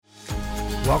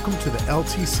Welcome to the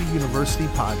LTC University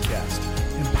podcast,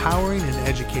 empowering and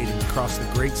educating across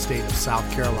the great state of South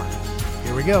Carolina.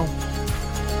 Here we go.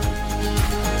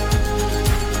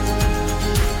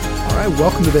 All right,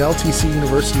 welcome to the LTC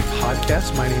University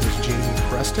podcast. My name is Jamie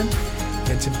Preston,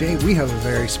 and today we have a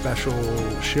very special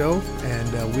show,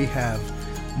 and we have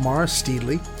Mara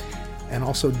Steedley and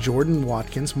also Jordan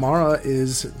Watkins. Mara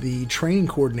is the training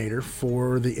coordinator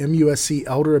for the MUSC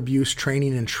Elder Abuse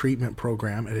Training and Treatment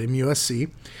Program at MUSC.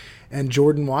 And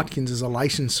Jordan Watkins is a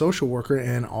licensed social worker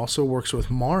and also works with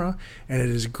Mara. And it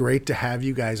is great to have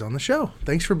you guys on the show.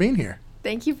 Thanks for being here.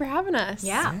 Thank you for having us.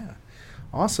 Yeah.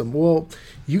 Awesome. Well,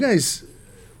 you guys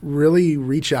really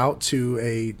reach out to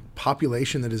a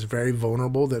population that is very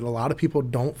vulnerable that a lot of people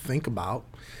don't think about.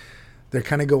 They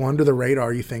kind of go under the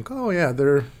radar. You think, oh yeah,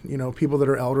 they're, people that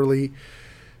are elderly.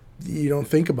 You don't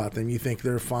think about them. You think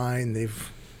they're fine.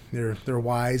 They're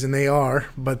wise, and they are,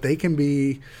 but they can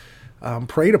be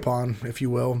preyed upon, if you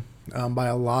will, by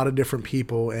a lot of different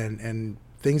people and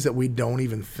things that we don't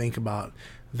even think about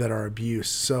that are abuse.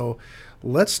 So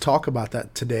let's talk about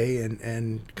that today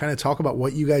and kind of talk about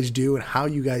what you guys do and how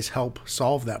you guys help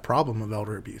solve that problem of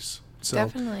elder abuse. So,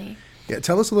 definitely. Yeah,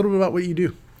 tell us a little bit about what you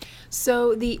do.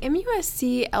 So the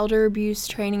MUSC Elder Abuse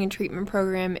Training and Treatment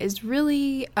Program is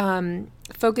really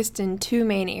focused in two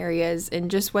main areas and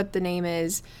just what the name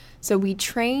is. So we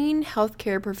train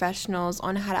healthcare professionals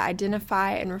on how to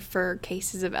identify and refer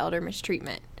cases of elder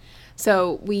mistreatment.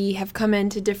 So we have come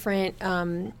into different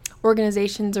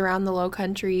organizations around the Low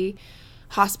Country,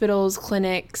 hospitals,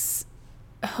 clinics,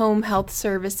 home health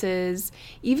services,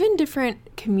 even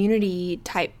different community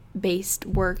type based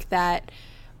work that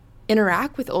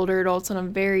interact with older adults on a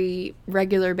very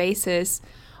regular basis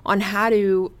on how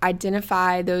to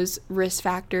identify those risk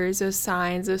factors, those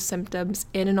signs, those symptoms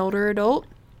in an older adult.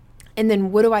 And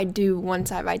then what do I do once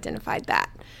I've identified that?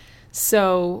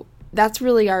 So that's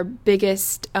really our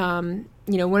biggest, one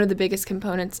of the biggest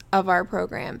components of our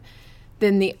program.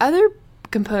 Then the other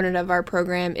component of our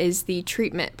program is the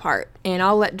treatment part. And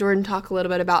I'll let Jordan talk a little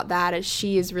bit about that, as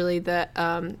she is really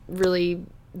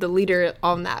the leader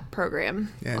on that program,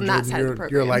 yeah, on Jordan, that side of the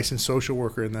program. You're a licensed social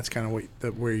worker, and that's kind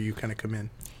of where you kind of come in.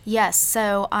 Yes,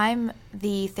 so I'm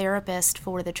the therapist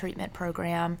for the treatment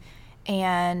program,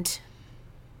 and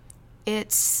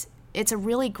it's a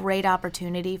really great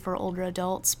opportunity for older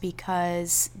adults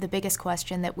because the biggest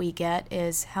question that we get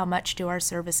is, how much do our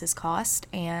services cost,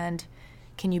 and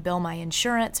can you bill my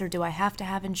insurance, or do I have to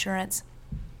have insurance?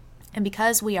 And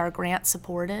because we are grant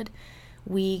supported,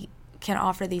 we can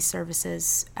offer these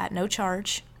services at no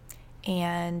charge,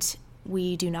 and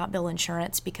we do not bill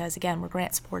insurance because, again, we're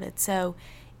grant supported. So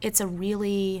it's a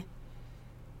really,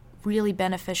 really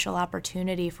beneficial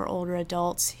opportunity for older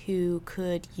adults who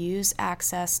could use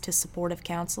access to supportive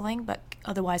counseling but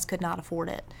otherwise could not afford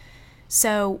it.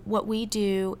 So what we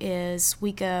do is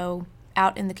we go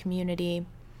out in the community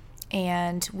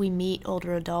and we meet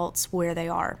older adults where they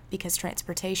are, because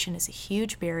transportation is a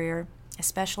huge barrier,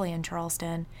 especially in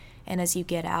Charleston. And as you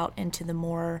get out into the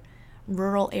more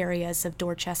rural areas of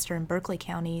Dorchester and Berkeley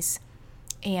counties,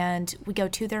 and we go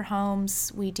to their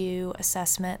homes, we do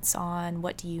assessments on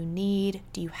what do you need,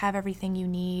 do you have everything you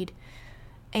need,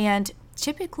 and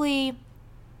typically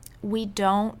we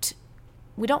don't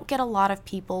get a lot of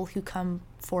people who come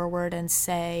forward and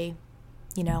say,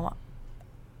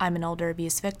 I'm an elder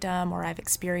abuse victim, or I've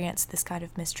experienced this kind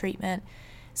of mistreatment.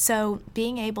 So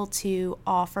being able to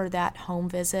offer that home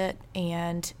visit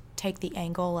and take the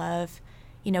angle of,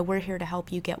 we're here to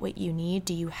help you get what you need.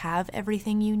 Do you have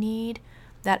everything you need?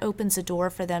 That opens a door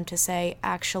for them to say,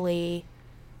 actually,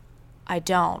 I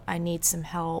don't. I need some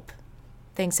help.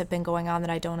 Things have been going on that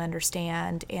I don't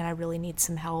understand, and I really need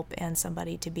some help and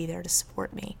somebody to be there to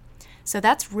support me. So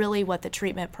that's really what the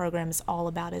treatment program is all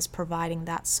about, is providing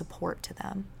that support to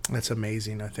them. That's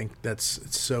amazing. I think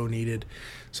it's so needed.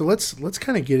 So let's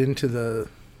kind of get into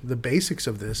the basics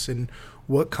of this and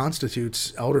what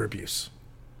constitutes elder abuse.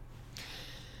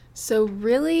 So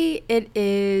really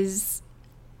it's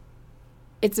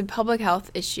a public health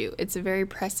issue. It's a very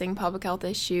pressing public health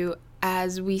issue,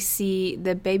 as we see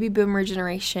the baby boomer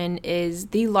generation is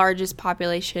the largest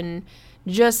population,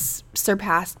 just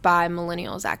surpassed by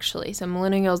millennials, actually. So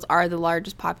millennials are the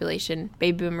largest population.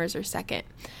 Baby boomers are second.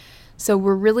 So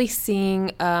we're really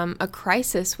seeing a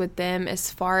crisis with them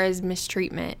as far as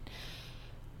mistreatment.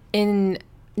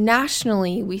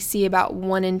 Nationally, we see about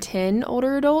 1 in 10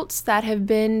 older adults that have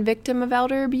been victim of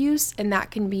elder abuse, and that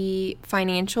can be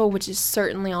financial, which is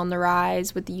certainly on the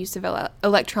rise with the use of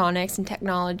electronics and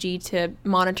technology to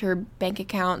monitor bank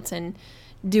accounts and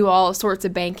do all sorts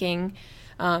of banking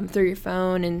through your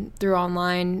phone and through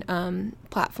online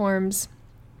platforms.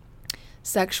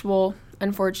 sexual,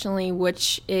 unfortunately,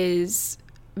 which is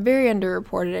very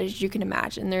underreported, as you can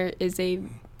imagine. There is a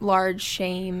large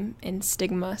shame and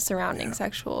stigma surrounding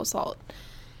sexual assault.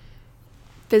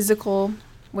 Physical,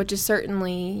 which is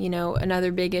certainly,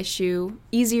 another big issue,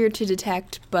 easier to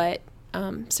detect, but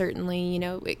certainly,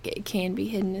 it can be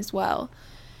hidden as well.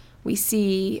 We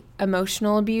see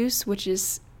emotional abuse, which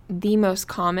is the most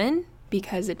common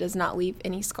because it does not leave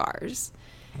any scars.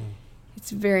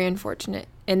 It's very unfortunate.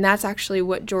 And that's actually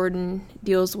what Jordan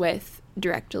deals with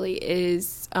directly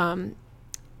is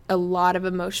a lot of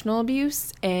emotional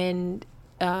abuse and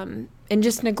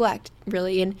just neglect,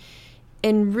 really.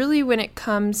 And really, when it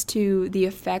comes to the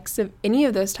effects of any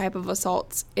of those type of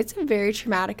assaults, it's a very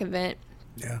traumatic event.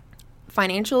 Yeah.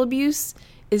 Financial abuse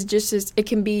is it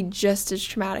can be just as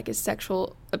traumatic as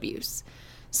sexual abuse.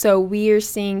 So we are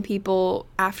seeing people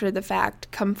after the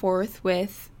fact come forth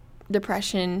with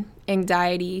depression,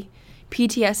 anxiety,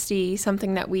 PTSD,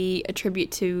 something that we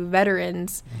attribute to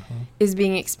veterans, is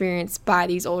being experienced by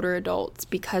these older adults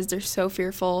because they're so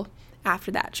fearful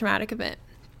after that traumatic event.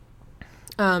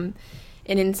 And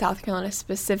in South Carolina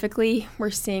specifically, we're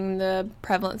seeing the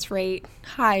prevalence rate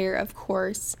higher, of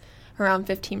course, around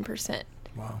 15%.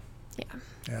 Wow.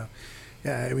 Yeah.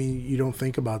 Yeah, I mean, you don't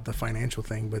think about the financial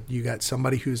thing, but you got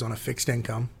somebody who's on a fixed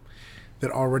income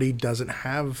that already doesn't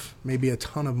have maybe a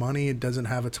ton of money, it doesn't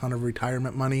have a ton of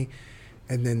retirement money,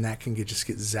 and then that can just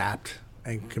get zapped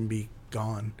and can be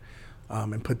gone,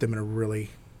 and put them in a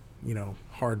really,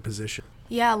 hard position.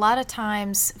 Yeah, a lot of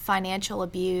times financial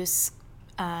abuse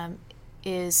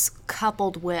is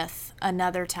coupled with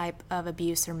another type of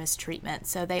abuse or mistreatment.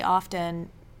 So they often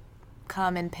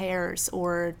come in pairs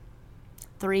or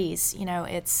threes.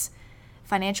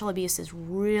 Financial abuse is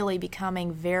really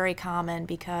becoming very common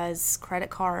because credit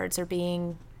cards are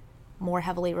being more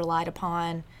heavily relied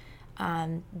upon.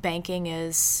 Banking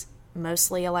is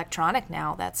mostly electronic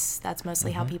now. That's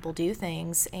mostly how people do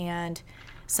things. And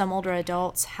some older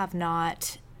adults have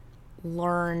not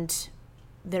learned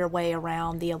their way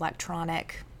around the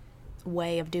electronic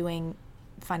way of doing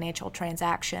financial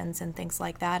transactions and things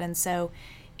like that. And so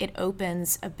it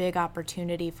opens a big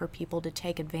opportunity for people to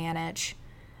take advantage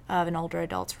of an older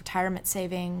adult's retirement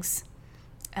savings.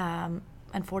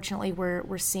 Unfortunately,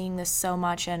 we're seeing this so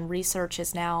much, and research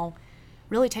is now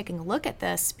really taking a look at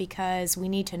this because we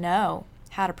need to know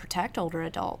how to protect older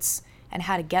adults and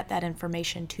how to get that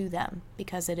information to them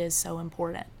because it is so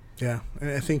important. Yeah,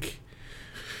 and I think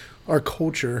our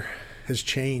culture has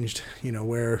changed,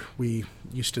 where you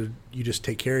just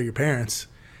take care of your parents.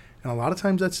 And a lot of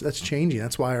times that's changing.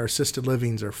 That's why our assisted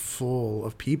livings are full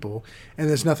of people. And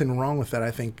there's nothing wrong with that.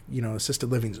 I think, assisted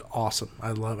living is awesome.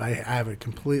 I have a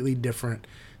completely different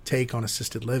take on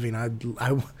assisted living.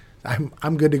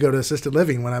 I'm good to go to assisted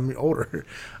living when I'm older.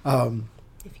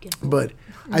 But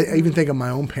I even think of my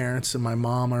own parents and my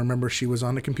mom. I remember she was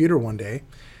on the computer one day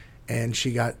and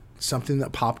she got something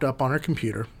that popped up on her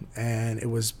computer. And it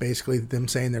was basically them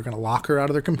saying they're going to lock her out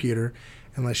of their computer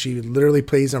unless she literally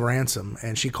pays a ransom.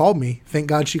 And she called me. Thank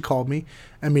God she called me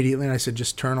immediately. And I said,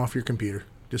 just turn off your computer.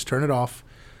 Just turn it off.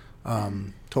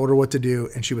 Told her what to do,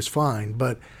 and she was fine.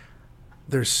 But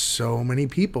there's so many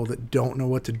people that don't know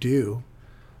what to do.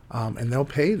 And they'll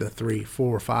pay the $300,000,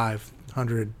 $400,000,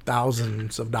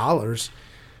 $500,000 of dollars,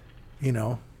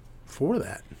 for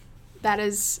that. That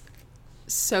is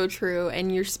so true.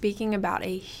 And you're speaking about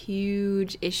a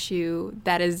huge issue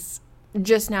that is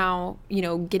just now,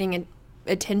 getting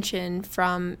attention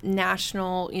from the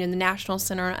National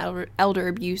Center on Elder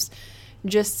Abuse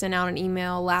just sent out an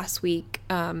email last week,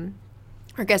 or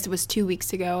I guess it was 2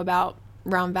 weeks ago, about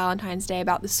around Valentine's Day,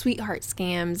 about the sweetheart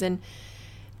scams.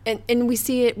 And we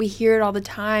see it, we hear it all the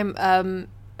time.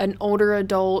 An older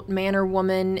adult, man or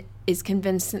woman, is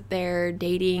convinced that they're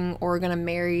dating or going to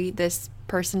marry this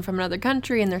person from another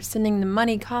country, and they're sending them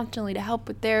money constantly to help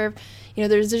with their,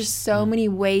 there's just so many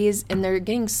ways, and they're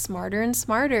getting smarter and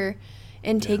smarter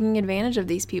in taking advantage of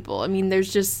these people. I mean,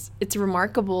 it's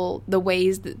remarkable the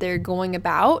ways that they're going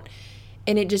about,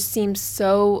 and it just seems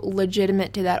so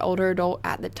legitimate to that older adult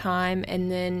at the time.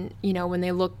 And then, when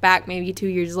they look back maybe 2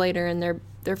 years later and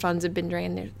their funds have been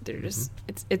drained, they're just,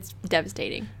 it's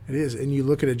devastating. It is. And you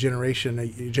look at a generation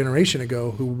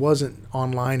ago who wasn't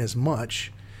online as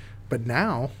much, but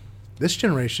now this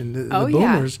generation, the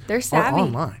boomers, they're savvy. Are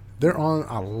online. They're on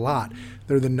a lot.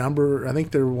 They're I think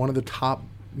they're one of the top,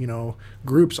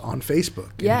 groups on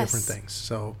Facebook and different things.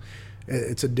 So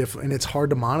it's and it's hard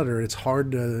to monitor. It's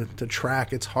hard to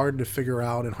track. It's hard to figure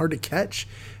out and hard to catch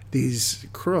these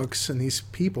crooks and these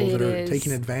people that are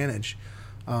taking advantage.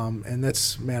 And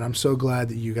I'm so glad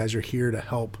that you guys are here to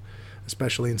help,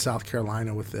 especially in South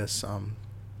Carolina with this.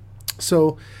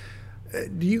 So,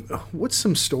 what's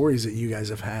some stories that you guys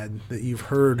have had that you've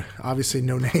heard? Obviously,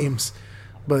 no names,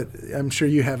 but I'm sure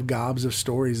you have gobs of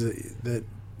stories that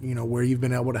where you've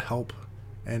been able to help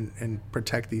and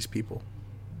protect these people.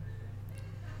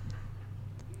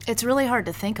 It's really hard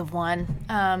to think of one.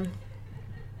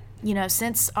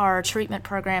 Since our treatment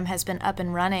program has been up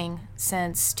and running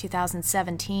since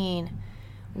 2017,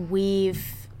 we've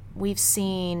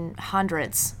seen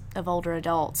hundreds of older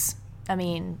adults. I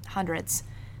mean, hundreds.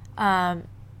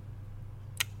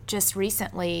 Just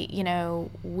recently,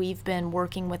 we've been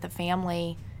working with a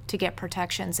family to get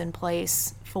protections in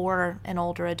place for an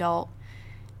older adult.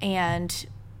 And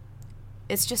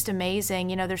it's just amazing.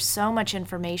 There's so much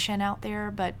information out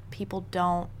there, but people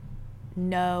don't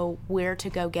know where to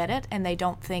go get it, and they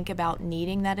don't think about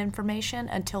needing that information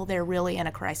until they're really in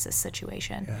a crisis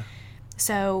situation. Yeah.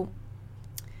 So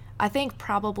I think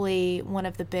probably one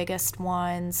of the biggest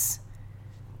ones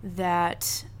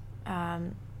that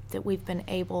we've been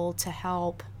able to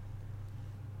help,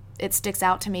 it sticks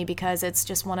out to me because it's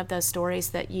just one of those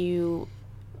stories that you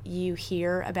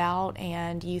hear about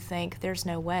and you think there's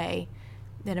no way,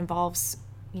 that involves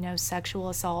sexual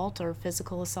assault or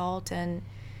physical assault, and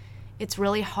it's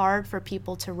really hard for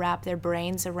people to wrap their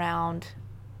brains around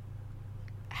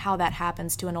how that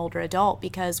happens to an older adult,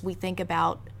 because we think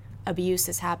about abuse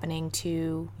as happening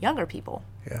to younger people.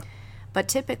 Yeah. But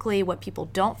typically what people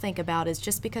don't think about is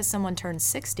just because someone turns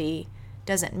 60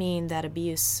 doesn't mean that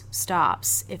abuse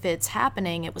stops. If it's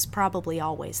happening, it was probably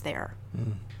always there.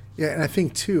 Mm. Yeah, and I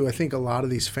think a lot of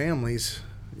these families,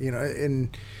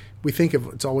 and we think of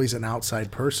it's always an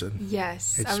outside person.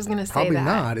 Yes, I was going to say probably that.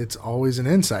 Not. It's always an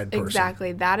inside person.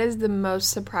 Exactly. That is the most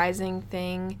surprising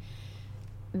thing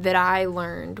that I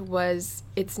learned, was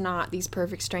it's not these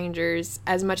perfect strangers.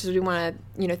 As much as we want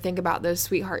to, think about those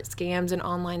sweetheart scams and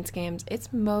online scams,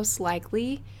 it's most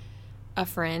likely a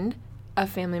friend, a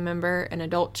family member, an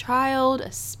adult child,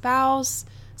 a spouse,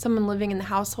 someone living in the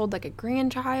household like a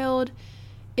grandchild.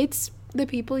 It's the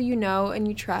people you know and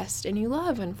you trust and you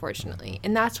love, unfortunately.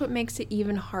 And that's what makes it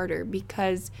even harder,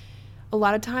 because a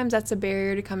lot of times that's a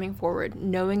barrier to coming forward.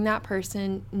 Knowing that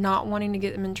person, not wanting to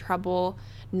get them in trouble,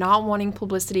 not wanting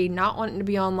publicity, not wanting to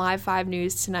be on Live 5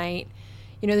 News tonight.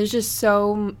 There's just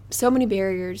so many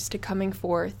barriers to coming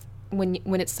forth when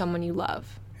it's someone you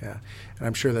love. Yeah, and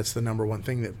I'm sure that's the number one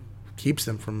thing that keeps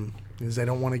them from, is they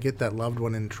don't want to get that loved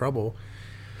one in trouble.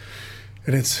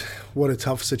 And it's, what a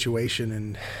tough situation,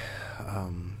 and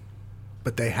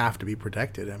but they have to be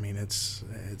protected. I mean, it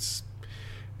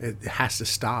has to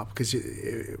stop, because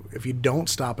if you don't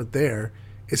stop it there,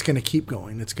 it's going to keep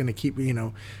going. It's going to keep,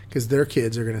 because their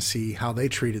kids are going to see how they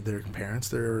treated their parents,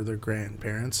 their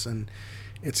grandparents, and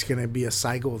it's going to be a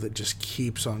cycle that just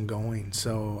keeps on going.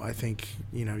 So I think,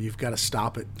 you've got to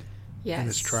stop it in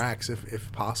its tracks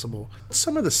if possible.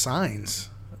 Some of the signs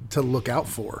to look out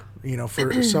for,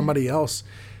 for somebody else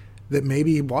that may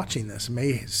be watching this,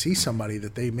 may see somebody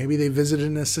that maybe they visited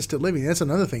an assisted living. That's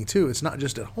another thing too. It's not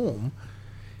just at home.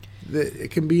 It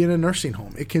can be in a nursing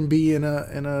home. It can be in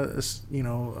a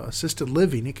assisted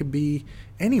living. It could be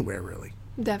anywhere, really.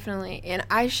 Definitely. And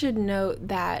I should note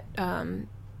that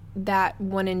that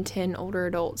 1 in 10 older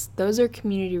adults, those are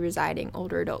community residing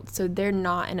older adults. So they're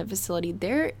not in a facility.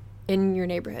 They're in your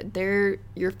neighborhood. They're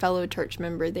your fellow church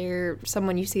member. They're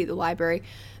someone you see at the library.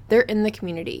 They're in the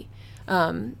community.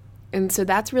 And so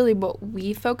that's really what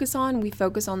we focus on. We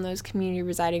focus on those community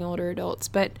residing older adults.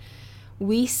 But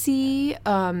we see,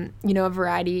 a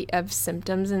variety of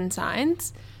symptoms and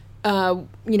signs.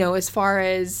 As far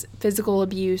as physical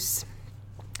abuse,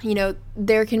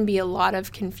 there can be a lot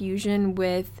of confusion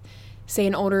with, say,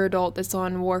 an older adult that's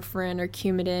on warfarin or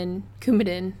Coumadin.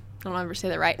 I don't ever say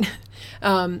that right.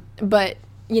 But,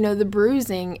 the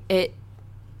bruising,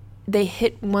 they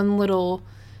hit one little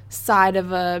side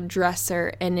of a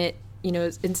dresser and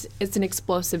it's an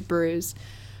explosive bruise.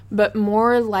 But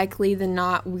more likely than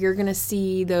not, we're going to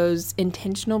see those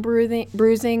intentional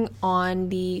bruising on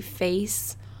the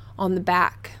face, on the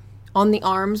back, on the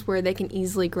arms where they can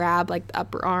easily grab, like the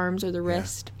upper arms or the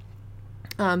wrist.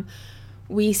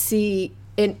 We see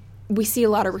a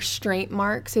lot of restraint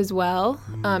marks as well,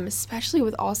 especially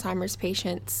with Alzheimer's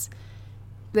patients.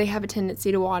 They have a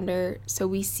tendency to wander, so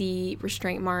we see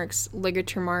restraint marks,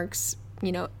 ligature marks,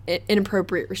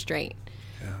 inappropriate restraint.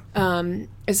 Yeah.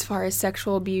 As far as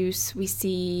sexual abuse, we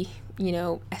see,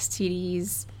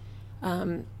 STDs,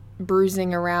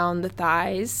 bruising around the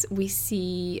thighs. We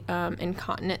see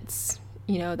incontinence,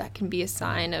 that can be a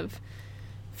sign of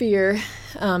fear,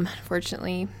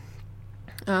 unfortunately.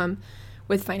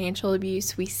 With financial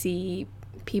abuse, we see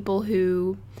people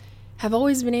who have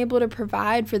always been able to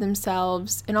provide for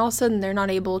themselves, and all of a sudden they're not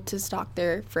able to stock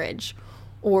their fridge,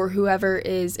 or whoever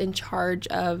is in charge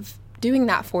of doing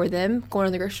that for them, going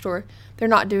to the grocery store, they're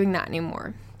not doing that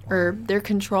anymore. Or they're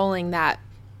controlling that,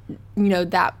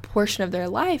 that portion of their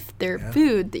life, their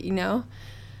food, that,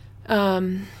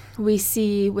 we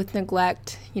see with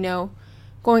neglect,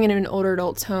 going into an older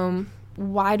adult's home,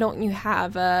 why don't you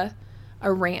have a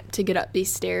ramp to get up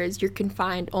these stairs? You're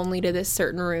confined only to this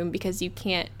certain room because you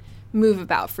can't move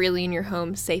about freely in your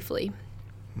home safely.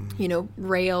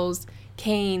 Rails,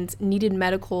 canes, needed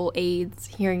medical aids,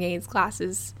 hearing aids,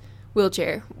 glasses,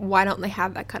 wheelchair. Why don't they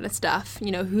have that kind of stuff?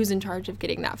 Who's in charge of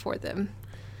getting that for them?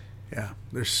 Yeah,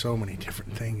 there's so many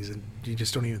different things and you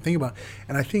just don't even think about.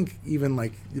 And I think even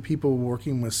like the people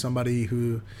working with somebody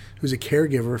who's a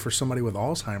caregiver for somebody with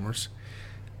Alzheimer's,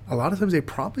 a lot of times they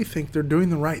probably think they're doing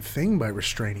the right thing by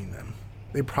restraining them.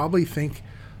 They probably think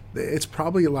it's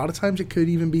probably, a lot of times it could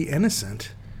even be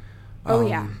innocent.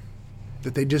 That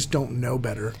they just don't know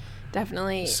better.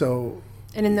 Definitely. So,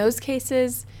 and in those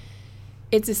cases,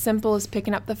 it's as simple as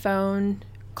picking up the phone,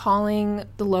 calling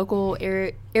the local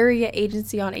area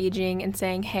agency on aging and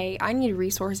saying, hey, I need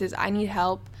resources, I need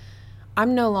help.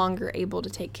 I'm no longer able to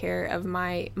take care of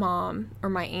my mom or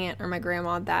my aunt or my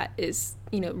grandma that is,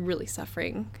 really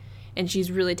suffering, and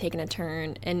she's really taken a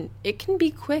turn. And it can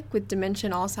be quick with dementia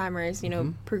and Alzheimer's,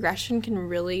 progression can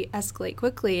really escalate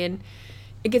quickly, and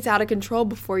it gets out of control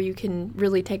before you can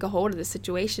really take a hold of the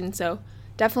situation. So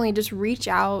definitely just reach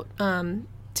out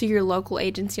to your local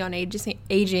agency on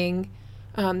aging.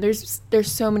 There's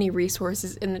so many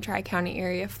resources in the Tri-County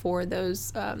area for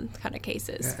those kind of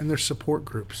cases. Yeah, and there's support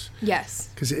groups. Yes.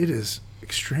 Because it is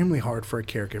extremely hard for a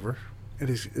caregiver. It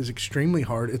is extremely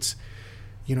hard. It's,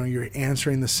 you're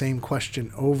answering the same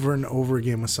question over and over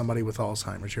again with somebody with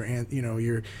Alzheimer's.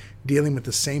 You're dealing with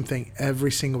the same thing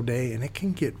every single day, and it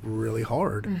can get really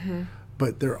hard. Mm-hmm.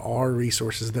 But there are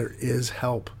resources. There is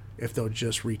help if they'll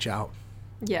just reach out.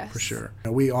 Yes. For sure.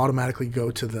 We automatically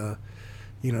go to the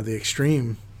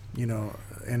extreme,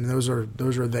 and those are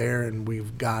there, and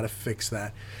we've got to fix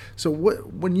that. So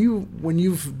when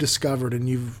you've discovered and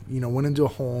you've went into a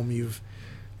home, you've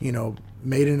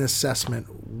made an assessment,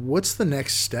 what's the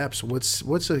next steps?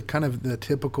 What's a kind of the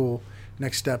typical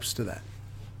next steps to that?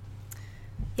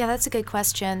 Yeah, that's a good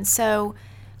question. So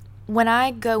when I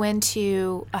go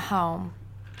into a home,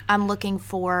 I'm looking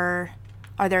for,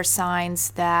 are there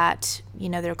signs that,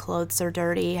 their clothes are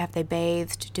dirty? Have they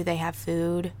bathed? Do they have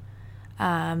food?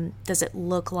 Does it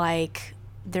look like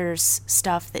there's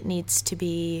stuff that needs to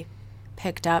be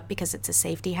picked up because it's a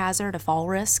safety hazard, a fall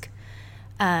risk?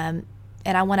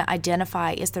 And I want to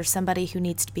identify, is there somebody who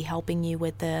needs to be helping you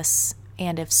with this?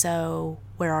 And if so,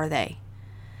 where are they?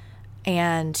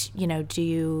 And, do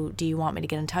you want me to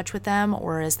get in touch with them?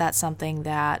 Or is that something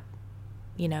that,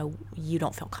 you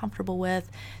don't feel comfortable with?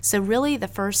 So really the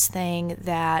first thing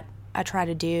that I try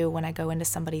to do when I go into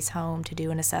somebody's home to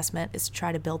do an assessment is to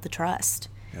try to build the trust.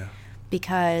 Yeah.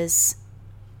 Because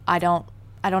I don't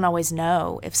always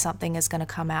know if something is going to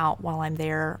come out while I'm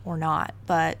there or not.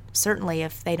 But certainly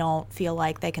if they don't feel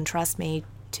like they can trust me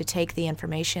to take the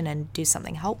information and do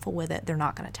something helpful with it, they're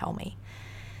not going to tell me.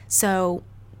 So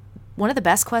one of the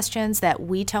best questions that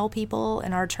we tell people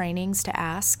in our trainings to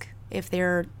ask if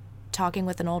they're talking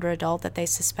with an older adult that they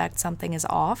suspect something is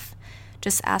off,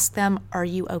 just ask them, are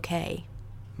you okay?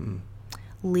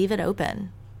 Leave it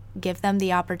open. Give them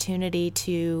the opportunity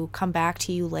to come back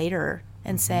to you later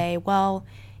and say, well,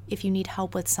 if you need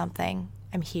help with something,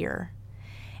 I'm here.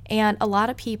 And a lot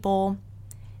of people,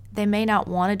 they may not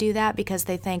want to do that because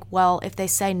they think, well, if they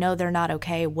say no, they're not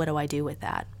okay, what do I do with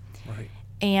that? Right.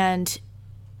 And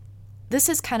this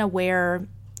is kind of where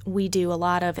we do a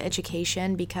lot of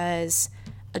education, because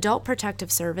adult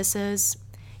protective services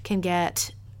can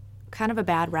get kind of a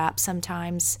bad rap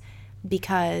sometimes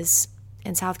because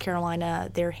in South Carolina,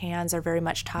 their hands are very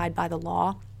much tied by the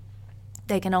law.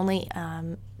 They can only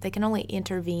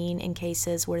intervene in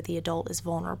cases where the adult is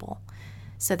vulnerable.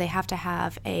 So they have to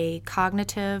have a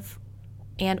cognitive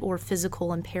and or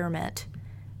physical impairment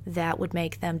that would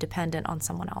make them dependent on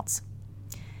someone else.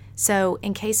 So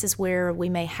in cases where we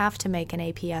may have to make an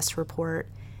APS report,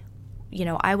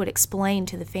 I would explain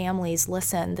to the families,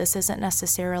 listen, this isn't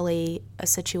necessarily a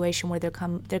situation where they're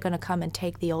going to come and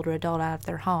take the older adult out of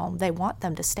their home. They want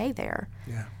them to stay there.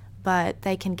 Yeah. But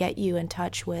they can get you in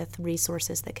touch with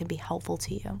resources that can be helpful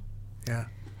to you. Yeah.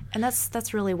 And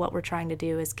that's really what we're trying to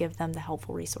do, is give them the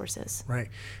helpful resources. Right.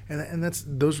 And that's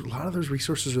a lot of those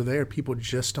resources are there. People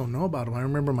just don't know about them. I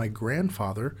remember my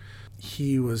grandfather,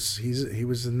 he was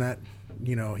in that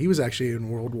he was actually in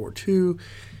World War II.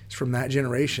 It's from that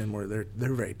generation where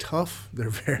they're very tough. They're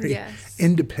very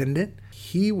independent.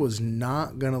 He was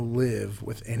not going to live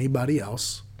with anybody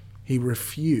else. He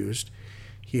refused.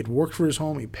 He had worked for his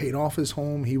home. He paid off his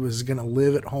home. He was going to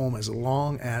live at home as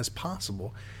long as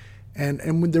possible. And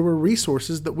there were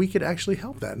resources that we could actually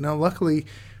help that. Now, luckily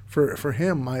for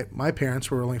him, my parents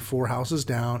were only 4 houses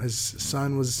down. His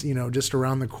son was, just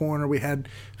around the corner. We had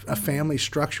a family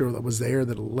structure that was there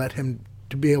that let him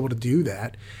to be able to do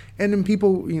that. And then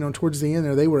people, towards the end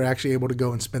there, they were actually able to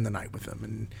go and spend the night with him,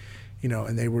 and,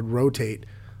 and they would rotate.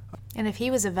 And if he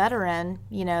was a veteran,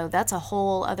 that's a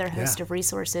whole other host of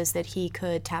resources that he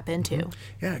could tap into. Mm-hmm.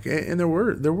 Yeah, and there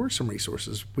were some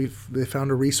resources. They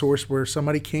found a resource where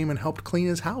somebody came and helped clean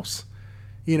his house,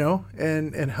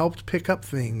 and helped pick up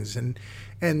things. And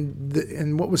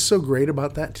what was so great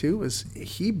about that too is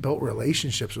he built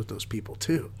relationships with those people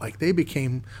too. Like they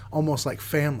became almost like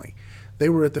family. They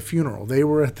were at the funeral. They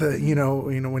were at the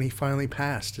when he finally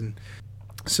passed. And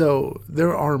so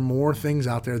there are more things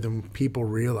out there than people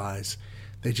realize.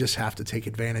 They just have to take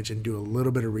advantage and do a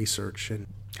little bit of research. And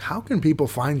how can people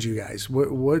find you guys?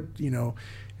 What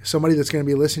somebody that's going to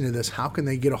be listening to this, how can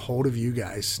they get a hold of you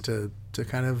guys to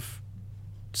kind of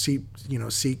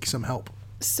seek some help?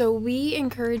 So we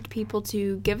encourage people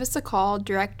to give us a call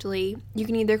directly. You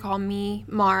can either call me,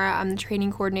 Mara, I'm the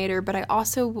training coordinator, but I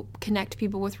also connect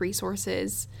people with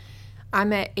resources.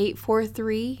 I'm at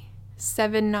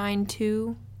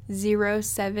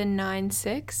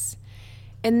 843-792-0796.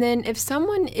 And then if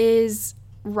someone is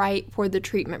right for the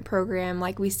treatment program,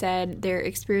 like we said, they're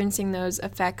experiencing those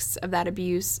effects of that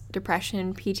abuse,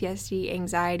 depression, PTSD,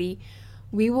 anxiety,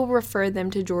 we will refer them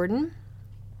to Jordan.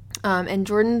 And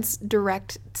Jordan's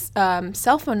direct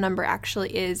cell phone number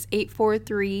actually is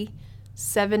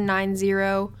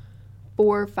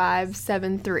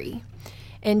 843-790-4573.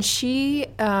 And she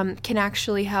can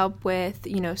actually help with,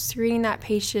 screening that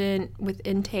patient, with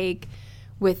intake,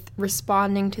 with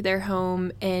responding to their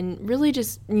home, and really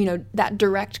just, that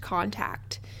direct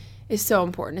contact is so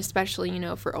important, especially,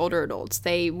 for older adults.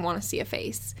 They want to see a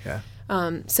face. Yeah.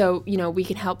 So, we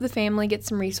can help the family get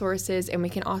some resources, and we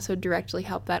can also directly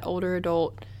help that older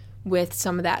adult with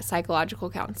some of that psychological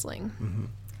counseling. Mm-hmm.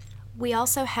 We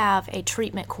also have a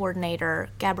treatment coordinator,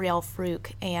 Gabrielle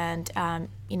Fruch, and,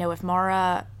 if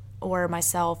Mara or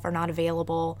myself are not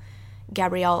available,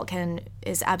 Gabrielle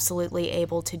is absolutely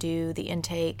able to do the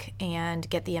intake and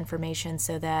get the information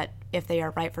so that if they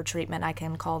are right for treatment, I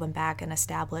can call them back and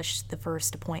establish the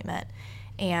first appointment.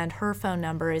 And her phone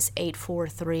number is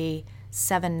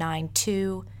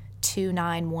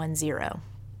 843-792-2910.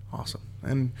 Awesome.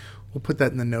 And we'll put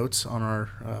that in the notes on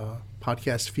our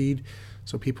podcast feed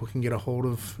so people can get a hold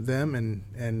of them and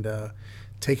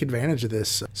take advantage of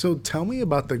this. So tell me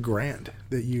about the grant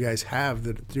that you guys have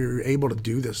that you're able to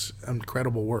do this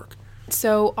incredible work.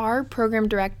 So our program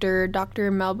director, Dr.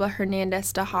 Melba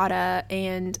Hernandez Tejada,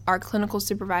 and our clinical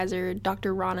supervisor,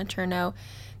 Dr. Rana Turno,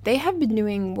 they have been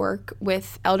doing work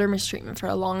with elder mistreatment for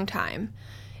a long time.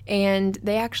 And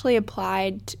they actually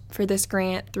applied for this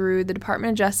grant through the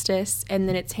Department of Justice, and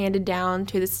then it's handed down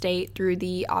to the state through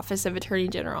the Office of Attorney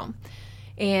General.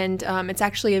 And it's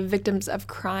actually a Victims of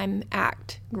Crime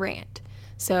Act grant.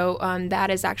 So that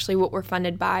is actually what we're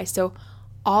funded by. So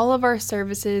all of our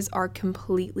services are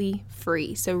completely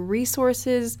free. So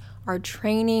resources, our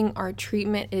training, our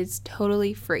treatment is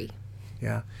totally free.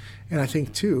 Yeah. And I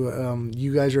think, too,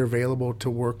 you guys are available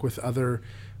to work with other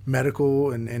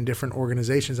medical and different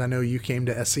organizations. I know you came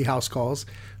to SC House Calls,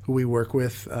 who we work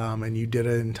with, and you did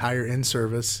an entire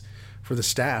in-service for the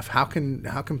staff. How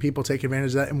can people take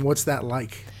advantage of that, and what's that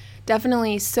like?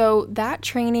 Definitely. So that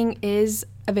training is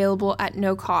available at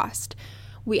no cost.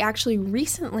 We actually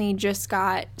recently just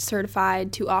got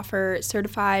certified to offer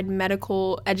certified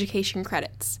medical education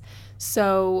credits.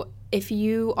 So if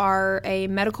you are a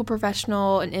medical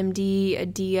professional, an MD, a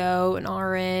DO, an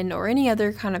RN, or any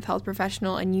other kind of health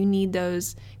professional, and you need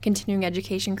those continuing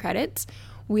education credits,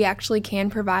 we actually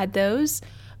can provide those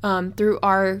through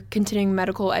our continuing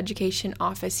medical education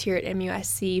office here at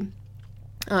MUSC.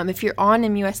 If you're on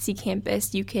MUSC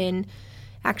campus, you can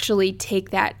actually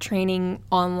take that training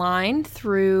online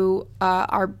through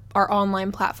our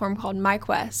online platform called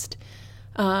MyQuest.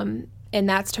 And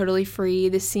that's totally free.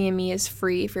 The CME is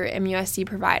free if you're an MUSC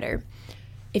provider.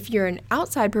 If you're an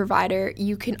outside provider,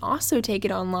 you can also take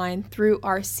it online through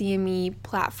our CME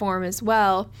platform as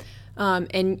well.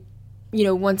 And,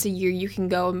 once a year you can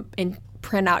go and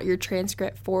print out your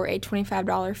transcript for a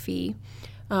 $25 fee.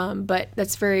 But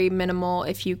that's very minimal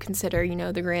if you consider,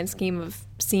 the grand scheme of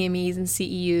CMEs and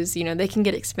CEUs, they can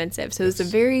get expensive. So it's a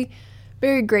very,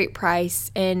 very great price.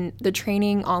 And the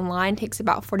training online takes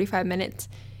about 45 minutes,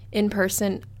 in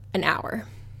person, an hour.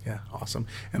 Yeah, awesome.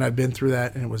 And I've been through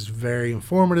that, and it was very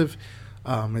informative.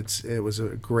 It was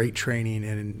a great training,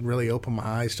 and it really opened my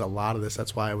eyes to a lot of this.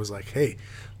 That's why I was like, hey,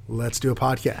 let's do a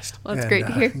podcast. Well, that's great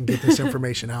to hear. And get this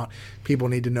information out. People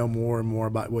need to know more and more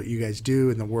about what you guys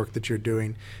do and the work that you're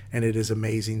doing, and it is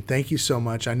amazing. Thank you so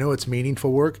much. I know it's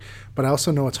meaningful work, but I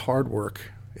also know it's hard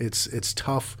work. It's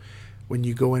tough when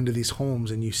you go into these homes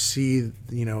and you see,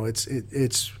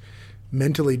 it's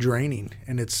mentally draining,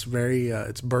 and it's very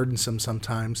it's burdensome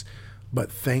sometimes. But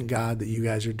thank God that you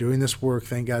guys are doing this work.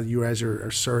 Thank God you guys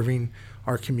are serving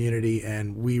our community,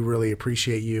 and we really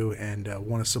appreciate you and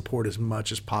want to support as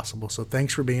much as possible. So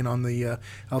thanks for being on the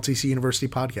LTC University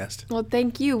podcast. Well,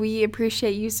 thank you. We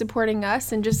appreciate you supporting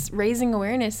us and just raising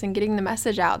awareness and getting the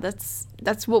message out. That's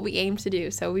what we aim to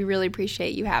do. So we really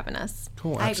appreciate you having us.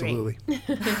 Cool, absolutely.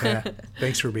 Yeah,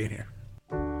 thanks for being here.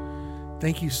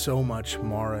 Thank you so much,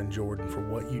 Mara and Jordan, for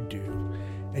what you do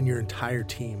and your entire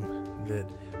team that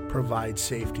provide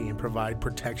safety and provide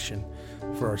protection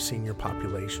for our senior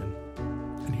population.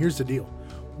 And here's the deal.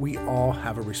 We all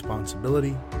have a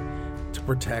responsibility to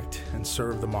protect and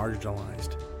serve the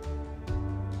marginalized.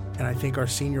 And I think our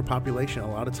senior population,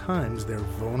 a lot of times, they're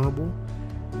vulnerable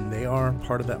and they are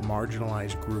part of that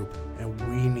marginalized group, and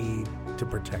we need to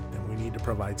protect them. We need to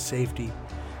provide safety,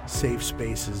 safe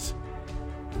spaces.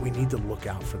 We need to look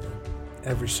out for them,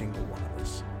 every single one of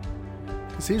us.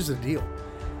 Because here's the deal.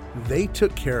 They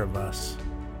took care of us.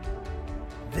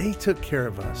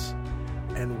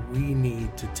 And we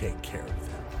need to take care of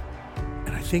them.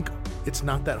 And I think it's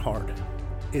not that hard.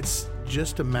 It's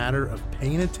just a matter of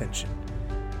paying attention.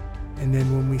 And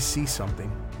then when we see something,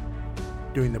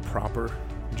 doing the proper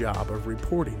job of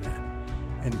reporting that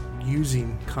and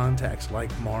using contacts like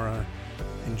Mara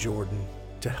and Jordan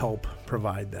to help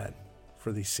provide that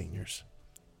for these seniors.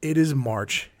 It is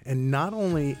March, and not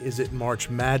only is it March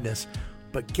Madness,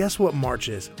 but guess what March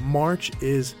is? March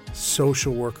is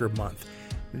Social Worker Month.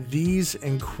 These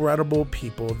incredible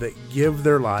people that give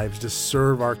their lives to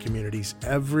serve our communities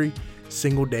every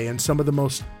single day in some of the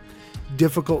most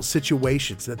difficult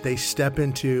situations that they step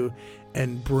into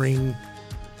and bring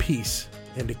peace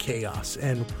into chaos.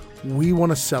 And we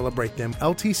want to celebrate them.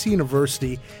 LTC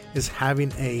University is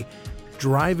having a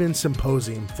drive-in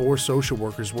symposium for social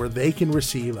workers where they can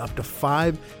receive up to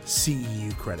 5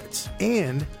 CEU credits.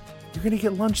 And you're going to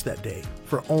get lunch that day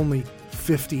for only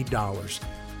 $50.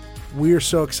 We are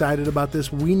so excited about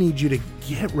this. We need you to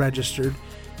get registered.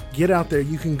 Get out there.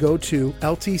 You can go to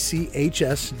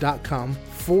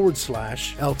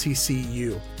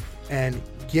ltchs.com/LTCU and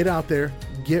get out there,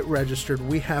 get registered.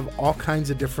 We have all kinds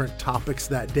of different topics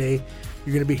that day.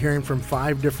 You're going to be hearing from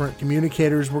 5 different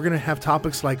communicators. We're going to have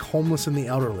topics like homeless and the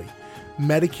elderly,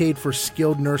 Medicaid for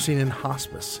skilled nursing and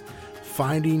hospice,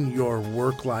 finding your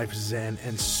work-life zen,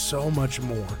 and so much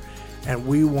more. And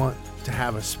we want to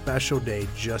have a special day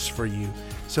just for you.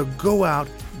 So go out,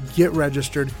 get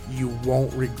registered. You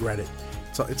won't regret it.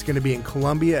 So it's going to be in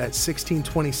Columbia at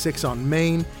 1626 on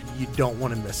Main. You don't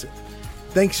want to miss it.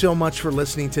 Thanks so much for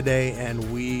listening today,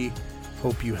 and we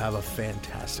hope you have a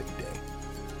fantastic day.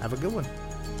 Have a good one.